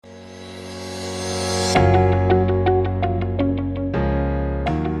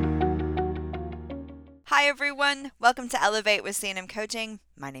everyone. Welcome to Elevate with C&M Coaching.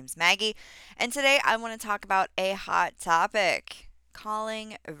 My name's Maggie, and today I want to talk about a hot topic,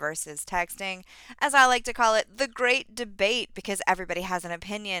 calling versus texting. As I like to call it, the great debate, because everybody has an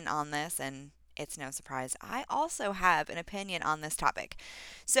opinion on this, and it's no surprise I also have an opinion on this topic.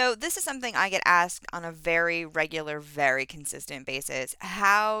 So, this is something I get asked on a very regular, very consistent basis.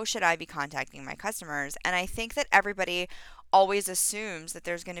 How should I be contacting my customers? And I think that everybody always assumes that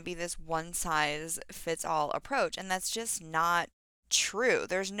there's going to be this one size fits all approach, and that's just not true.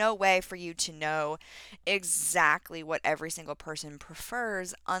 There's no way for you to know exactly what every single person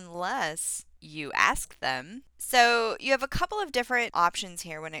prefers unless you ask them. So, you have a couple of different options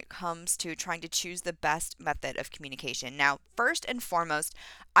here when it comes to trying to choose the best method of communication. Now, first and foremost,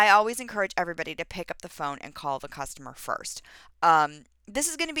 I always encourage everybody to pick up the phone and call the customer first. This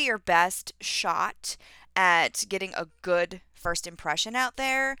is going to be your best shot at getting a good first impression out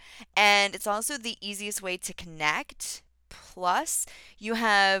there, and it's also the easiest way to connect. Plus, you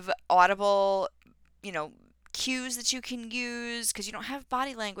have audible, you know, cues that you can use because you don't have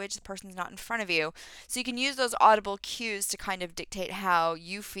body language, the person's not in front of you. So you can use those audible cues to kind of dictate how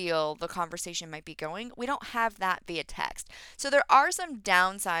you feel the conversation might be going. We don't have that via text. So there are some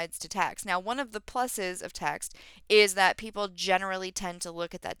downsides to text. Now, one of the pluses of text is that people generally tend to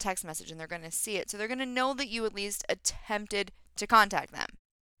look at that text message and they're going to see it. So they're going to know that you at least attempted to contact them.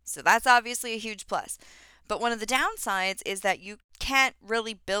 So that's obviously a huge plus. But one of the downsides is that you can't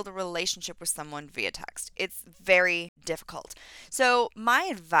really build a relationship with someone via text. It's very difficult. So, my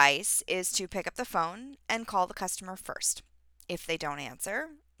advice is to pick up the phone and call the customer first. If they don't answer,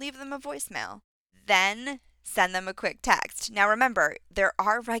 leave them a voicemail. Then send them a quick text. Now, remember, there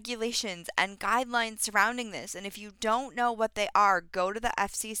are regulations and guidelines surrounding this. And if you don't know what they are, go to the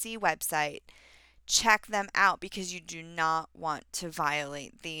FCC website. Check them out because you do not want to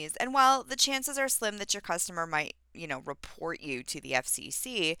violate these. And while the chances are slim that your customer might, report you to the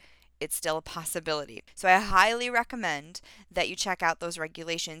FCC, it's still a possibility. So I highly recommend that you check out those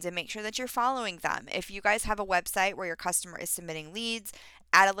regulations and make sure that you're following them. If you guys have a website where your customer is submitting leads,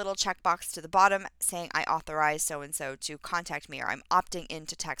 add a little checkbox to the bottom saying I authorize so and so to contact me, or I'm opting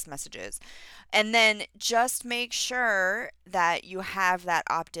into text messages. And then just make sure that you have that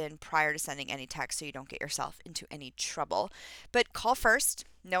opt-in prior to sending any text so you don't get yourself into any trouble. But call first,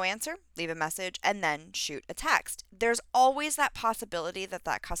 no answer, leave a message, and then shoot a text. There's always that possibility that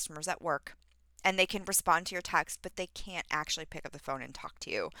that customer's at work and they can respond to your text, but they can't actually pick up the phone and talk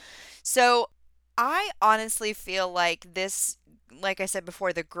to you. So I honestly feel like this, like I said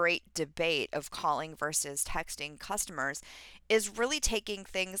before, the great debate of calling versus texting customers is really taking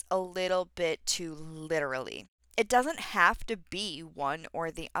things a little bit too literally. It doesn't have to be one or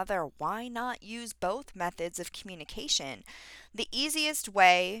the other. Why not use both methods of communication? The easiest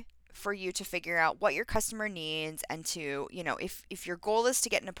way for you to figure out what your customer needs and to, if your goal is to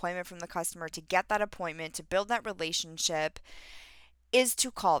get an appointment from the customer, to get that appointment, to build that relationship, is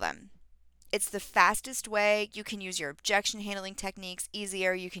to call them. It's the fastest way. You can use your objection handling techniques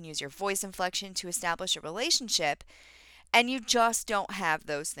easier. You can use your voice inflection to establish a relationship. And you just don't have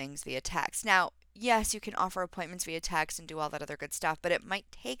those things via text. Now, yes, you can offer appointments via text and do all that other good stuff, but it might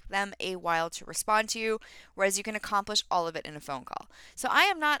take them a while to respond to you, whereas you can accomplish all of it in a phone call. So I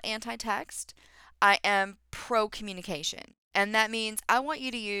am not anti-text. I am pro-communication. And that means I want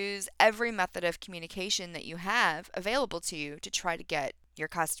you to use every method of communication that you have available to you to try to get your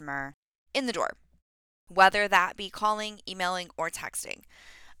customer in the door, whether that be calling, emailing, or texting.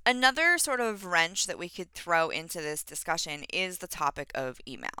 Another sort of wrench that we could throw into this discussion is the topic of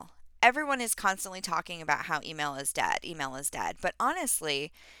email. Everyone is constantly talking about how email is dead, but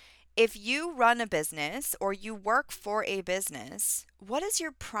honestly, if you run a business or you work for a business, what is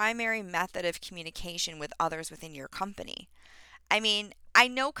your primary method of communication with others within your company? I mean, I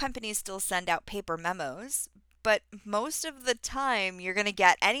know companies still send out paper memos, but most of the time you're going to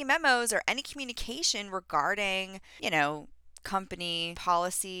get any memos or any communication regarding, company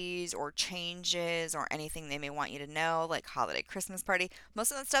policies or changes or anything they may want you to know, like holiday, Christmas party. Most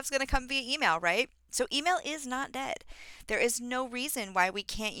of that stuff's going to come via email, right? So email is not dead. There is no reason why we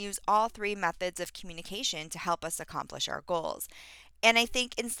can't use all three methods of communication to help us accomplish our goals. And I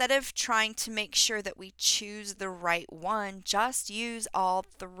think instead of trying to make sure that we choose the right one, just use all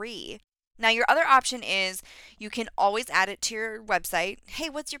three. Now, your other option is you can always add it to your website. Hey,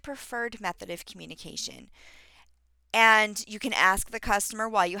 what's your preferred method of communication? And you can ask the customer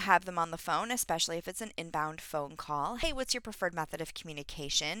while you have them on the phone, especially if it's an inbound phone call. Hey, what's your preferred method of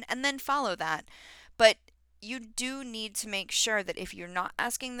communication? And then follow that. But you do need to make sure that if you're not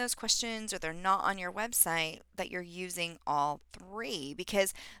asking those questions or they're not on your website, that you're using all three,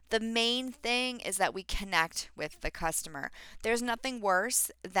 because the main thing is that we connect with the customer. There's nothing worse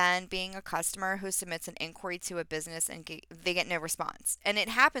than being a customer who submits an inquiry to a business and they get no response. And it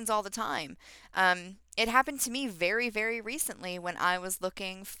happens all the time. It happened to me very, very recently when I was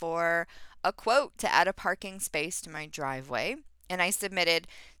looking for a quote to add a parking space to my driveway. And I submitted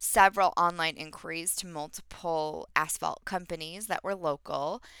several online inquiries to multiple asphalt companies that were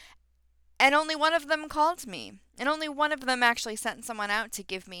local. And only one of them called me. And only one of them actually sent someone out to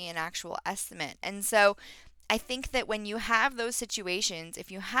give me an actual estimate. And so I think that when you have those situations, if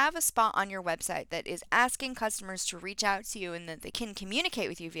you have a spot on your website that is asking customers to reach out to you and that they can communicate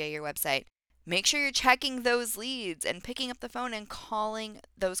with you via your website, make sure you're checking those leads and picking up the phone and calling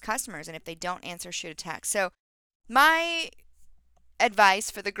those customers. And if they don't answer, shoot a text. So my advice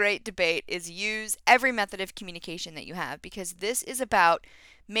for the great debate is use every method of communication that you have, because this is about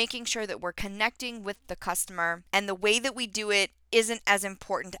making sure that we're connecting with the customer, and the way that we do it isn't as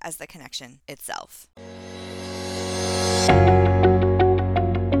important as the connection itself.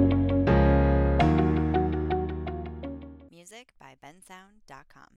 Music by bensound.com.